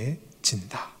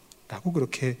온전해진다. 라고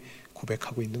그렇게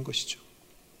고백하고 있는 것이죠.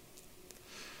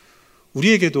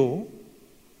 우리에게도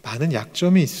많은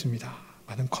약점이 있습니다.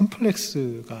 많은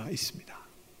컴플렉스가 있습니다.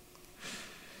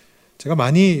 제가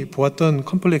많이 보았던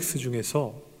컴플렉스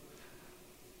중에서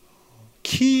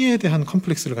키에 대한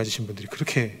컴플렉스를 가지신 분들이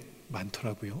그렇게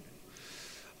많더라고요.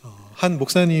 한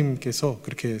목사님께서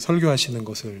그렇게 설교하시는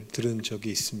것을 들은 적이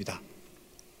있습니다.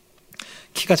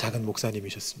 키가 작은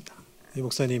목사님이셨습니다. 이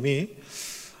목사님이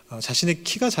자신의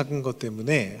키가 작은 것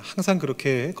때문에 항상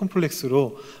그렇게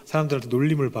컴플렉스로 사람들한테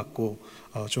놀림을 받고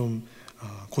좀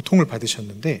고통을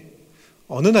받으셨는데,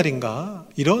 어느 날인가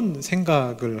이런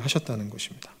생각을 하셨다는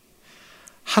것입니다.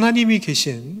 하나님이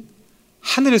계신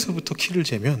하늘에서부터 키를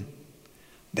재면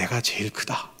내가 제일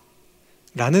크다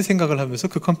라는 생각을 하면서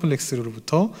그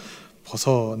컴플렉스로부터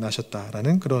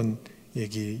벗어나셨다라는 그런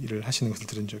얘기를 하시는 것을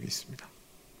들은 적이 있습니다.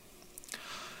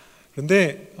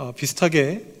 그런데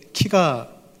비슷하게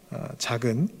키가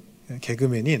작은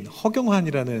개그맨인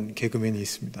허경환이라는 개그맨이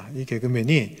있습니다. 이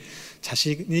개그맨이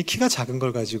자신이 키가 작은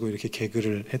걸 가지고 이렇게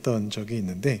개그를 했던 적이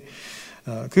있는데,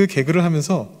 그 개그를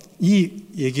하면서 이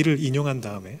얘기를 인용한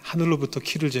다음에 하늘로부터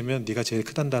키를 재면 네가 제일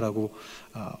크단다라고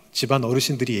집안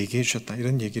어르신들이 얘기해 주셨다,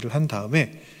 이런 얘기를 한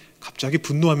다음에 갑자기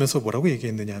분노하면서 뭐라고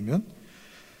얘기했느냐 하면,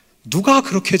 누가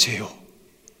그렇게 재요?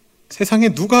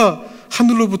 세상에 누가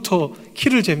하늘로부터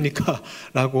키를 잽니까?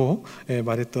 라고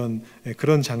말했던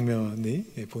그런 장면이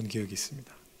본 기억이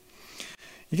있습니다.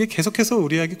 이게 계속해서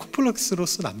우리에게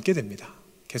콤플렉스로서 남게 됩니다.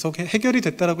 계속 해결이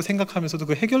됐다라고 생각하면서도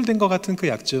그 해결된 것 같은 그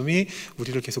약점이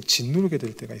우리를 계속 짓누르게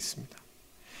될 때가 있습니다.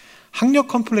 학력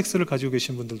컴플렉스를 가지고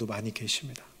계신 분들도 많이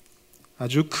계십니다.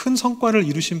 아주 큰 성과를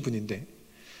이루신 분인데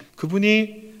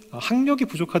그분이 학력이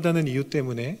부족하다는 이유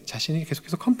때문에 자신이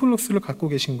계속해서 컴플렉스를 갖고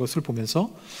계신 것을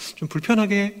보면서 좀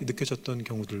불편하게 느껴졌던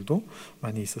경우들도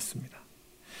많이 있었습니다.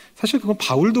 사실 그건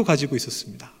바울도 가지고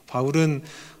있었습니다. 바울은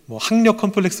학력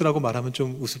컴플렉스라고 말하면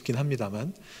좀 우습긴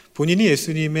합니다만, 본인이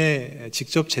예수님의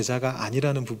직접 제자가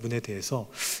아니라는 부분에 대해서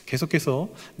계속해서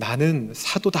나는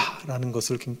사도다라는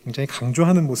것을 굉장히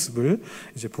강조하는 모습을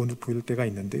이제 보일 때가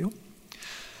있는데요.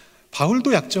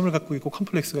 바울도 약점을 갖고 있고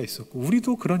컴플렉스가 있었고,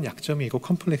 우리도 그런 약점이 있고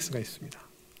컴플렉스가 있습니다.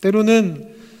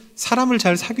 때로는 사람을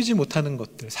잘 사귀지 못하는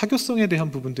것들, 사교성에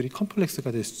대한 부분들이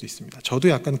컴플렉스가 될 수도 있습니다. 저도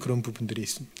약간 그런 부분들이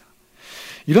있습니다.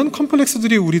 이런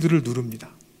컴플렉스들이 우리들을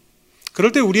누릅니다.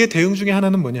 그럴 때 우리의 대응 중에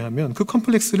하나는 뭐냐 하면, 그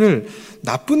컴플렉스를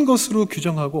나쁜 것으로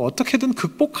규정하고 어떻게든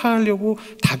극복하려고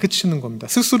다그치는 겁니다.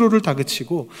 스스로를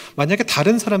다그치고, 만약에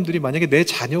다른 사람들이, 만약에 내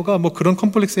자녀가 그런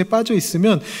컴플렉스에 빠져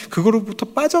있으면 그거로부터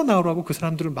빠져나오라고 그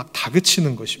사람들을 막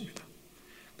다그치는 것입니다.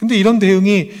 근데 이런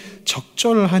대응이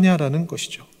적절하냐라는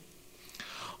것이죠.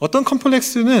 어떤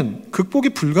컴플렉스는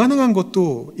극복이 불가능한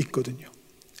것도 있거든요.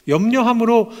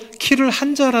 염려함으로 키를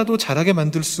한 자라도 자라게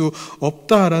만들 수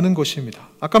없다라는 것입니다.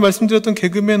 아까 말씀드렸던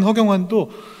개그맨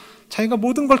허경환도 자기가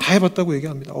모든 걸 다 해봤다고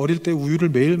얘기합니다. 어릴 때 우유를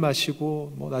매일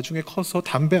마시고, 나중에 커서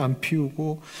담배 안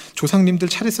피우고, 조상님들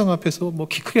차례상 앞에서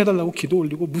키 크게 해달라고 기도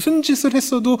올리고, 무슨 짓을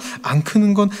했어도 안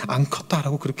크는 건 안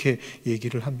컸다라고 그렇게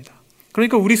얘기를 합니다.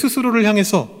 그러니까 우리 스스로를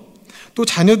향해서, 또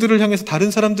자녀들을 향해서,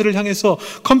 다른 사람들을 향해서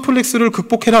컴플렉스를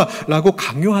극복해라 라고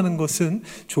강요하는 것은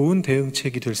좋은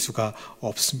대응책이 될 수가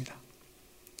없습니다.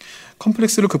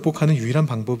 컴플렉스를 극복하는 유일한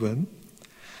방법은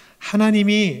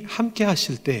하나님이 함께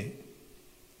하실 때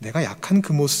내가 약한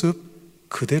그 모습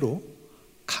그대로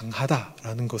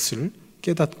강하다라는 것을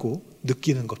깨닫고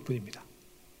느끼는 것뿐입니다.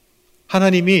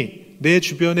 하나님이 내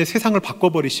주변의 세상을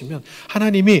바꿔버리시면,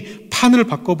 하나님이 판을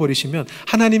바꿔버리시면,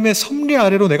 하나님의 섭리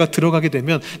아래로 내가 들어가게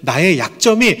되면 나의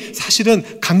약점이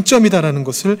사실은 강점이다라는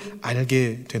것을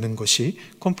알게 되는 것이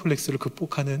컴플렉스를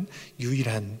극복하는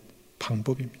유일한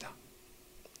방법입니다.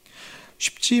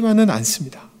 쉽지만은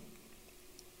않습니다.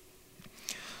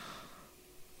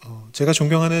 제가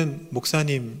존경하는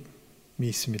목사님이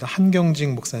있습니다. 한경직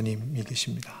목사님이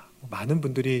계십니다. 많은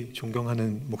분들이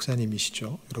존경하는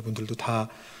목사님이시죠. 여러분들도 다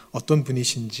어떤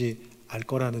분이신지 알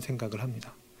거라는 생각을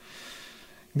합니다.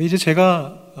 근데 이제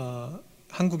제가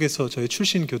한국에서 저희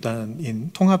출신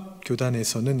교단인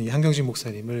통합교단에서는 이 한경직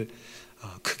목사님을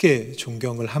크게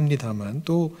존경을 합니다만,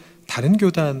 또 다른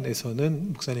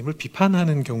교단에서는 목사님을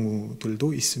비판하는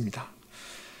경우들도 있습니다.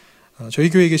 저희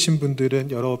교회에 계신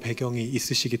분들은 여러 배경이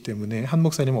있으시기 때문에 한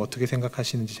목사님은 어떻게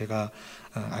생각하시는지 제가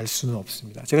알 수는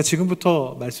없습니다. 제가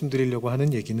지금부터 말씀드리려고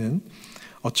하는 얘기는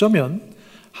어쩌면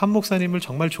한 목사님을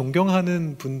정말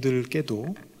존경하는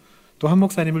분들께도 또 한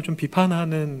목사님을 좀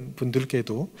비판하는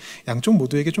분들께도 양쪽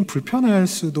모두에게 좀 불편할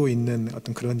수도 있는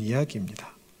어떤 그런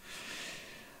이야기입니다.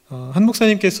 한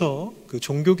목사님께서 그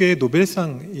종교계의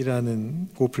노벨상이라는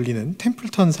고 불리는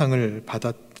템플턴상을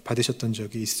받으셨던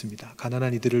적이 있습니다.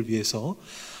 가난한 이들을 위해서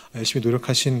열심히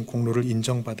노력하신 공로를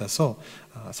인정받아서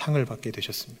상을 받게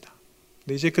되셨습니다.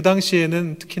 근데 이제 그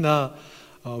당시에는 특히나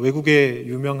외국의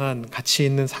유명한 가치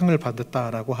있는 상을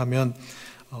받았다라고 하면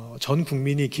전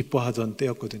국민이 기뻐하던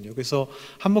때였거든요. 그래서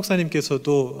한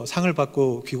목사님께서도 상을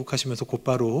받고 귀국하시면서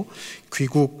곧바로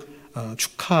귀국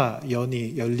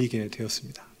축하연이 열리게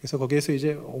되었습니다. 그래서 거기에서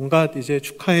이제 온갖 이제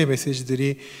축하의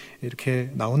메시지들이 이렇게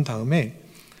나온 다음에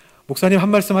목사님 한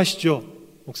말씀 하시죠.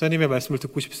 목사님의 말씀을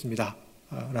듣고 싶습니다.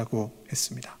 라고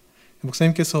했습니다.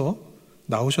 목사님께서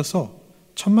나오셔서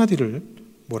첫 마디를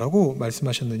뭐라고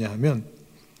말씀하셨느냐 하면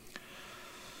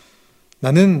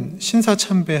나는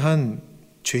신사참배한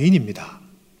죄인입니다.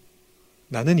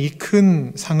 나는 이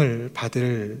큰 상을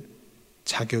받을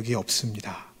자격이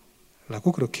없습니다.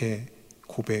 라고 그렇게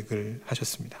고백을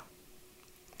하셨습니다.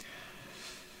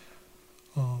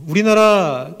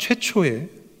 우리나라 최초의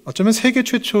어쩌면 세계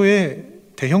최초의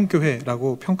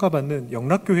대형교회라고 평가받는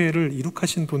영락교회를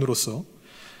이룩하신 분으로서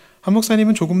한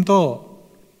목사님은 조금 더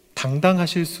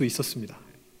당당하실 수 있었습니다.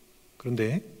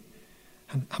 그런데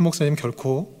한 목사님은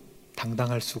결코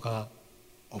당당할 수가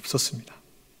없었습니다.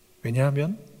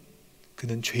 왜냐하면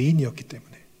그는 죄인이었기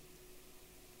때문에.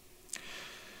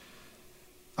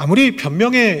 아무리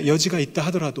변명의 여지가 있다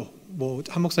하더라도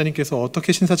한 목사님께서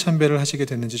어떻게 신사참배를 하시게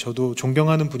됐는지 저도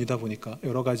존경하는 분이다 보니까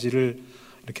여러 가지를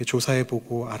이렇게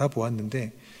조사해보고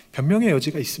알아보았는데 변명의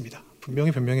여지가 있습니다.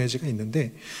 분명히 변명의 여지가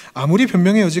있는데 아무리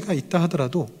변명의 여지가 있다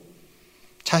하더라도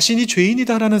자신이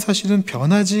죄인이다라는 사실은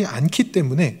변하지 않기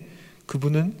때문에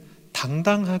그분은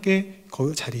당당하게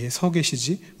그 자리에 서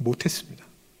계시지 못했습니다.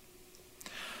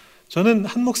 저는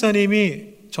한 목사님이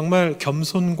정말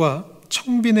겸손과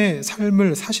청빈의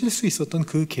삶을 사실 수 있었던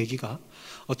그 계기가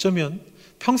어쩌면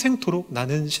평생토록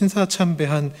나는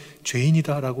신사참배한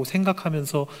죄인이다라고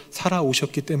생각하면서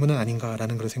살아오셨기 때문은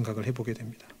아닌가라는 그런 생각을 해보게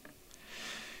됩니다.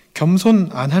 겸손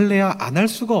안 할래야 안 할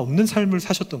수가 없는 삶을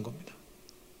사셨던 겁니다.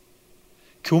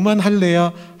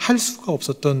 교만할래야 할 수가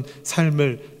없었던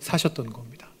삶을 사셨던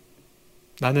겁니다.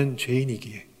 나는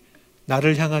죄인이기에,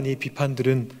 나를 향한 이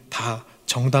비판들은 다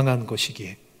정당한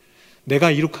것이기에,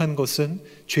 내가 이룩한 것은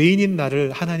죄인인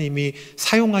나를 하나님이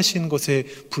사용하신 것에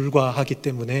불과하기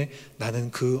때문에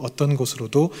나는 그 어떤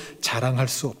것으로도 자랑할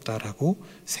수 없다라고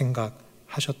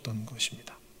생각하셨던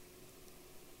것입니다.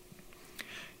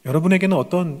 여러분에게는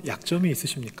어떤 약점이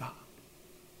있으십니까?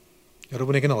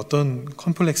 여러분에게는 어떤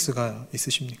컴플렉스가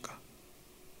있으십니까?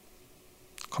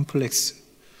 컴플렉스,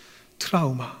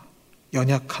 트라우마,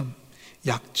 연약함,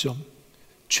 약점,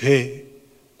 죄,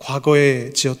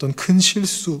 과거에 지었던 큰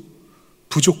실수,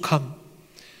 부족함,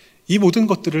 이 모든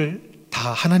것들을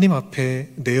다 하나님 앞에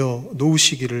내어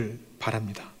놓으시기를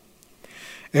바랍니다.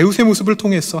 에웃의 모습을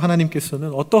통해서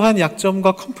하나님께서는 어떠한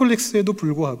약점과 컴플렉스에도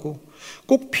불구하고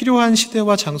꼭 필요한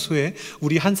시대와 장소에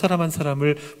우리 한 사람 한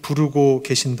사람을 부르고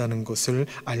계신다는 것을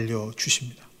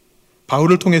알려주십니다.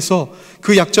 바울을 통해서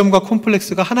그 약점과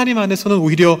콤플렉스가 하나님 안에서는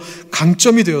오히려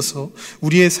강점이 되어서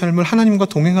우리의 삶을 하나님과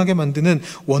동행하게 만드는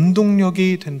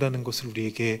원동력이 된다는 것을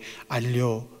우리에게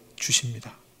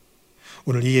알려주십니다.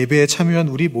 오늘 이 예배에 참여한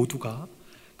우리 모두가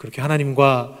그렇게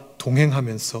하나님과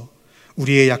동행하면서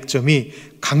우리의 약점이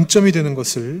강점이 되는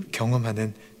것을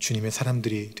경험하는 주님의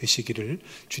사람들이 되시기를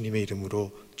주님의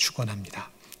이름으로 축원합니다.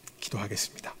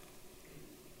 기도하겠습니다.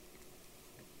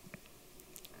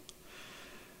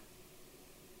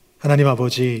 하나님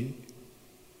아버지,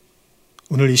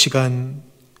 오늘 이 시간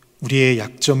우리의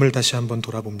약점을 다시 한번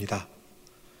돌아봅니다.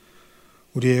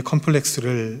 우리의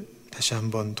컴플렉스를 다시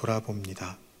한번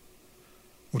돌아봅니다.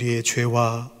 우리의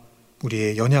죄와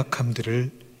우리의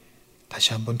연약함들을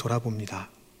다시 한번 돌아봅니다.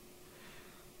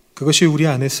 그것이 우리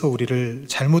안에서 우리를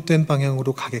잘못된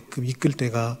방향으로 가게끔 이끌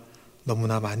때가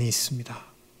너무나 많이 있습니다.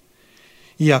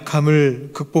 이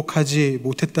약함을 극복하지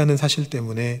못했다는 사실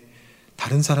때문에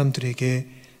다른 사람들에게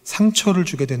상처를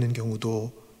주게 되는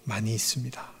경우도 많이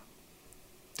있습니다.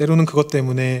 때로는 그것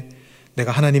때문에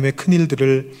내가 하나님의 큰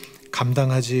일들을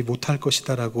감당하지 못할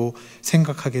것이다라고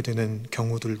생각하게 되는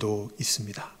경우들도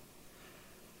있습니다.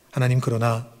 하나님,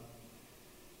 그러나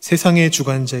세상의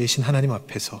주관자이신 하나님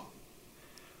앞에서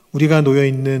우리가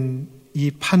놓여있는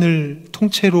이 판을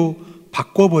통째로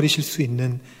바꿔버리실 수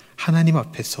있는 하나님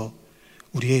앞에서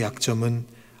우리의 약점은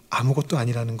아무것도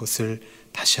아니라는 것을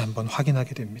다시 한번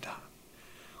확인하게 됩니다.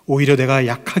 오히려 내가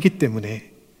약하기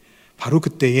때문에 바로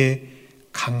그때에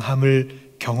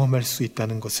강함을 경험할 수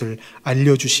있다는 것을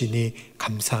알려주시니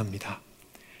감사합니다.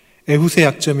 에훗의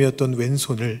약점이었던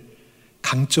왼손을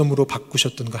강점으로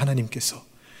바꾸셨던 그 하나님께서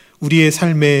우리의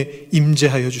삶에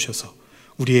임재하여 주셔서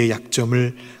우리의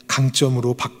약점을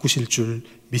강점으로 바꾸실 줄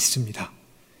믿습니다.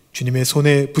 주님의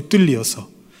손에 붙들리어서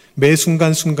매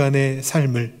순간순간의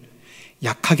삶을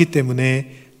약하기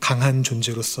때문에 강한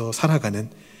존재로서 살아가는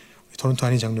토론토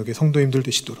한인 장로교회 성도님들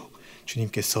되시도록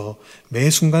주님께서 매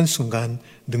순간순간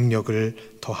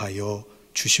능력을 더하여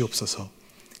주시옵소서.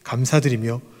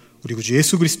 감사드리며 우리 구주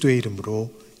예수 그리스도의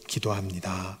이름으로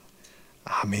기도합니다.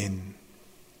 아멘.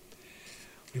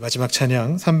 우리 마지막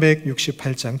찬양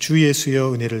 368장 주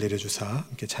예수여 은혜를 내려주사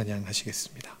함께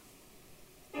찬양하시겠습니다.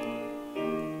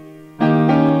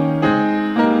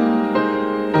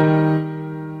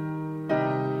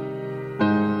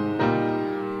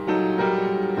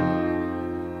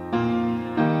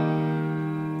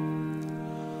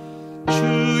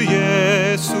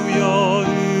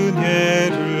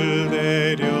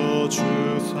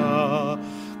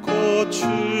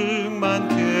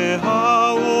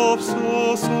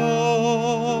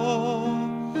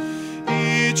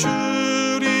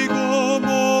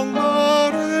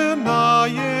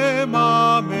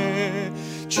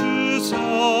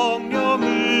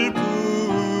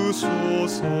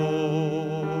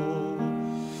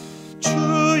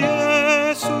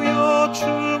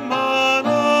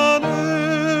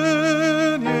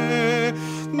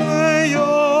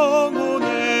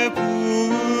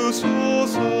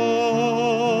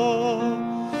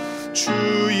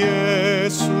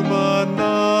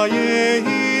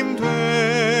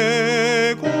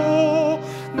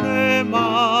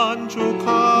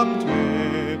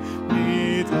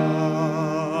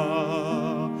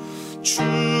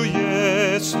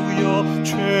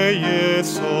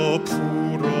 죄에서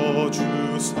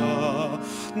풀어주사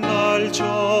날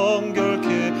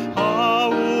정결케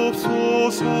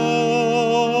하옵소서.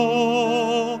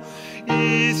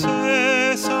 이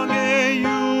세상의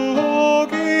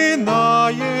유혹이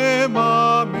나의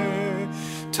맘에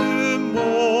틈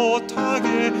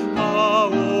못하게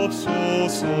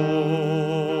하옵소서.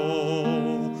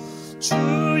 주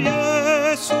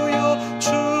예수여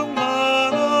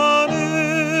충만한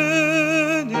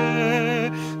은혜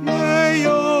내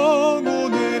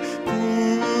영혼에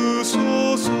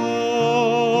부소서.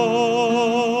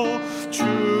 주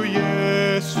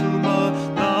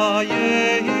예수만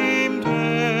나의 힘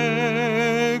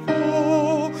되고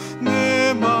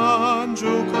내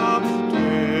만족함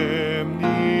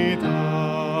됩니다.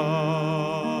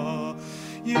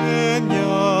 옛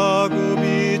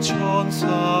야곱이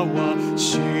천사와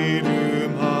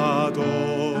씨름하던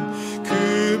그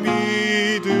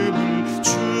믿음을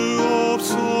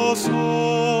주옵소서.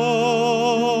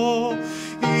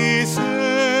 이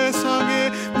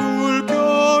세상의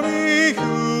물결이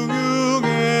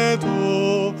흉흉해도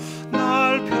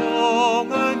날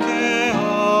평안케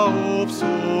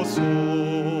하옵소서.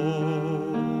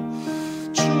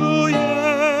 주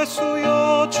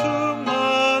예수여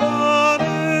충만한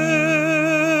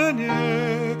은혜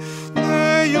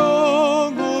내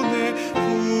영혼에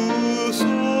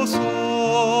부소서.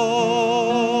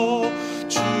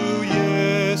 주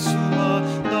예수만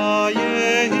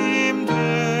나의 힘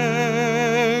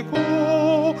되고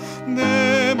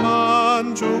내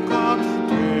만족함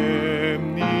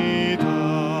됩니다.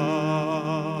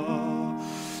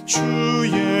 주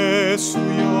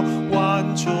예수여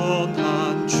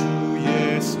완전한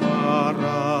주의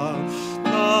사랑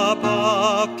나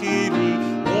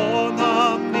받기를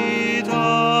원합니다.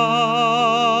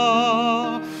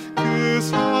 그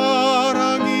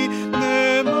사랑이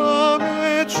내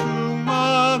맘에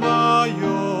충만하여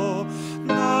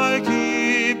날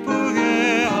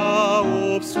기쁘게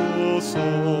하옵소서.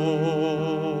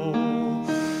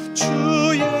 주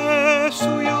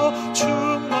예수여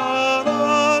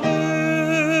충만한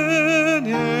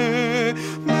은혜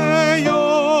내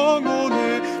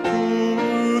영혼에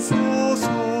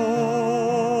부소서.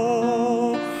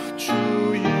 주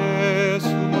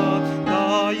예수만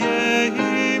나의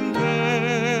힘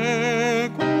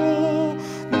되고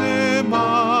내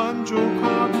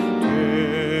만족함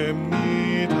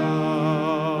됩니다.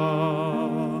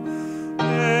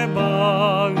 내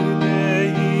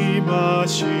마음에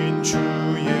임하신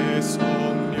주의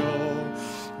성령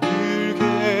늘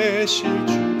계실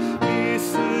줄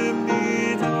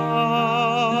믿습니다.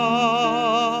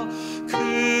 그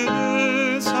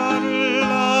은사를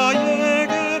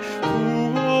나에게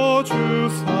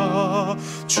부어주사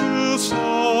주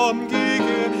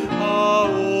섬기게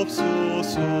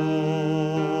하옵소서.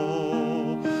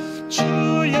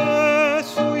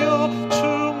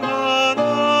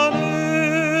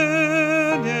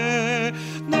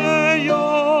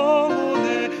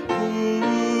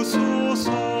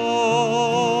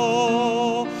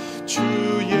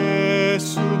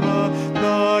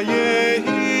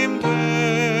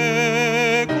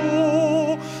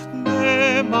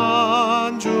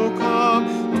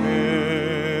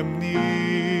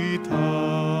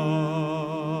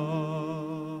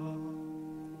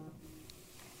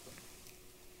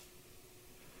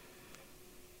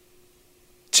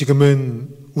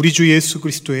 지금은 우리 주 예수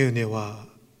그리스도의 은혜와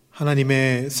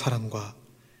하나님의 사랑과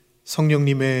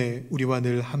성령님의 우리와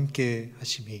늘 함께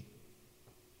하심이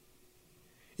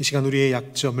이 시간 우리의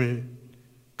약점을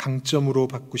강점으로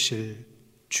바꾸실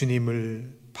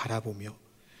주님을 바라보며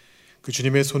그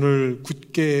주님의 손을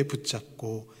굳게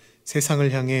붙잡고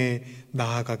세상을 향해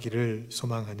나아가기를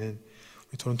소망하는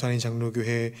우리 토론토 한인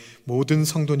장로교회 모든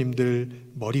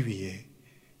성도님들 머리 위에,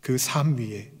 그 삶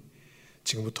위에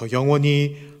지금부터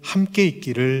영원히 함께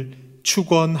있기를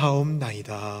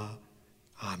축원하옵나이다.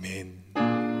 아멘.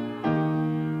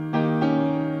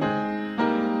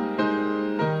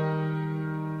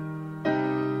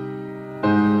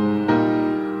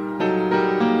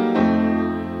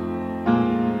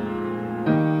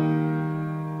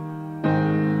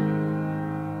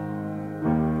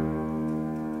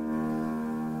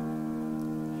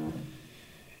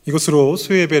 이것으로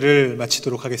수요예배를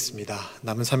마치도록 하겠습니다.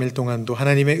 남은 3일 동안도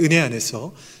하나님의 은혜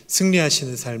안에서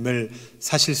승리하시는 삶을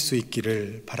사실 수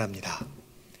있기를 바랍니다.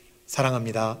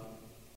 사랑합니다.